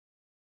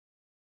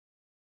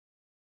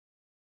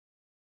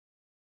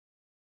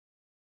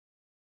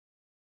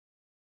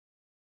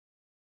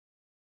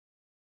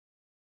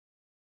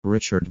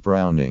Richard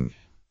Browning,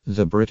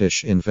 the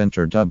British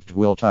inventor dubbed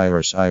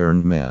Wiltire's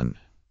Iron Man,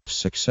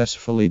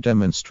 successfully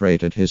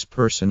demonstrated his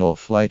personal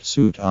flight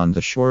suit on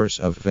the shores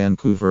of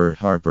Vancouver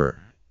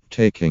Harbour,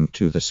 taking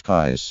to the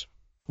skies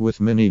with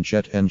many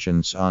jet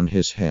engines on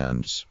his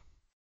hands.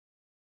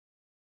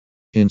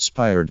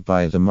 Inspired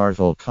by the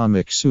Marvel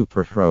comic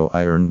superhero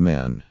Iron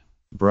Man,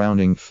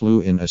 Browning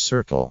flew in a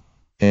circle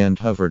and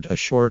hovered a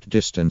short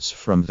distance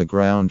from the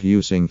ground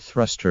using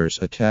thrusters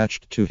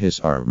attached to his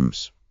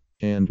arms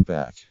and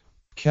back,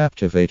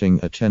 captivating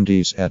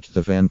attendees at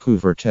the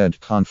Vancouver TED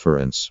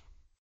conference.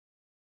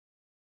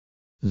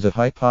 The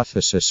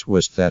hypothesis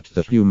was that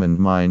the human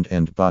mind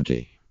and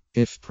body,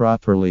 if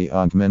properly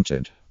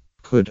augmented,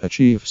 could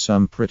achieve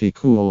some pretty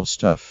cool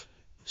stuff,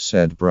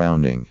 said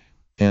Browning,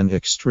 an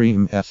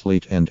extreme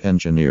athlete and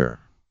engineer,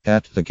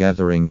 at the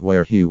gathering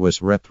where he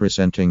was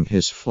representing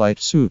his flight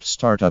suit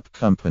startup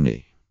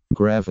company,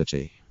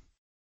 Gravity.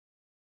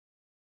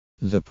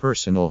 The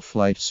personal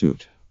flight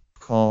suit,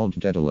 called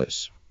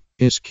Daedalus,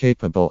 is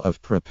capable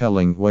of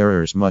propelling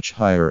wearers much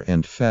higher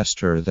and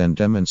faster than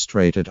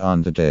demonstrated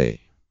on the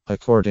day,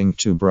 according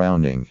to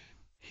Browning.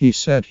 He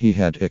said he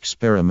had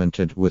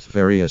experimented with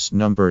various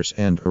numbers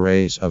and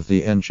arrays of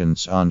the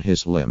engines on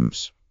his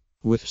limbs,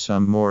 with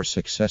some more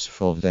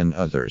successful than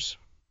others.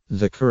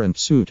 The current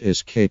suit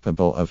is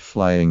capable of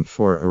flying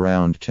for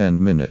around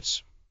 10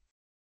 minutes.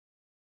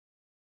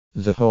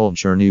 The whole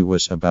journey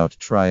was about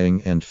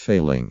trying and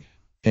failing,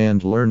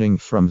 and learning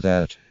from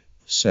that,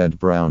 said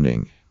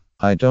Browning.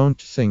 I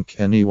don't think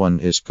anyone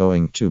is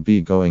going to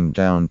be going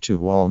down to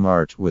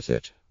Walmart with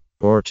it,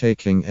 or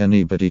taking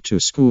anybody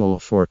to school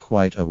for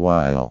quite a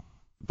while,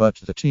 but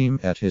the team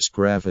at his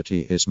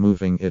Gravity is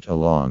moving it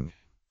along.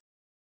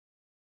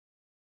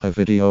 A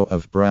video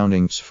of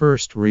Browning's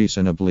first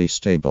reasonably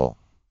stable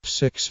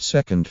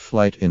 6-second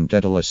flight in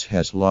Daedalus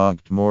has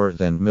logged more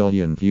than 1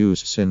 million views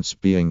since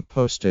being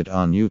posted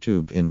on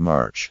YouTube in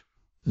March.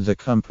 The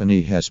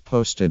company has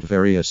posted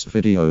various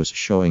videos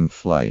showing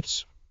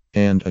flights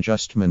and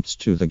adjustments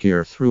to the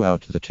gear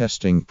throughout the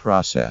testing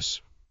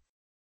process.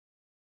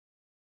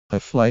 A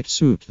flight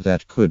suit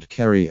that could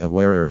carry a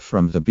wearer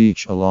from the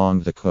beach along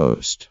the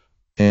coast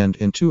and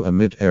into a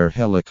mid-air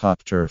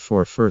helicopter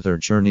for further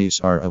journeys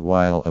are a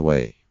while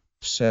away,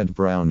 said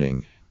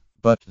Browning.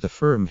 But the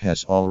firm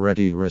has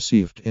already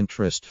received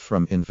interest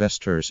from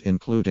investors,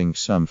 including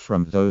some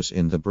from those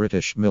in the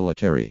British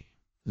military.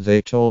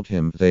 They told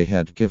him they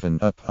had given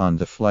up on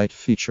the flight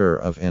feature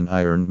of an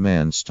Iron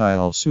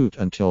Man-style suit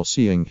until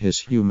seeing his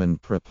human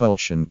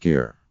propulsion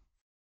gear.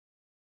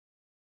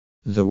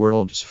 The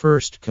world's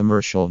first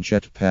commercial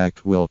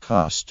jetpack will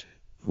cost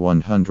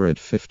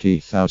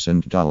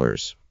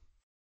 $150,000.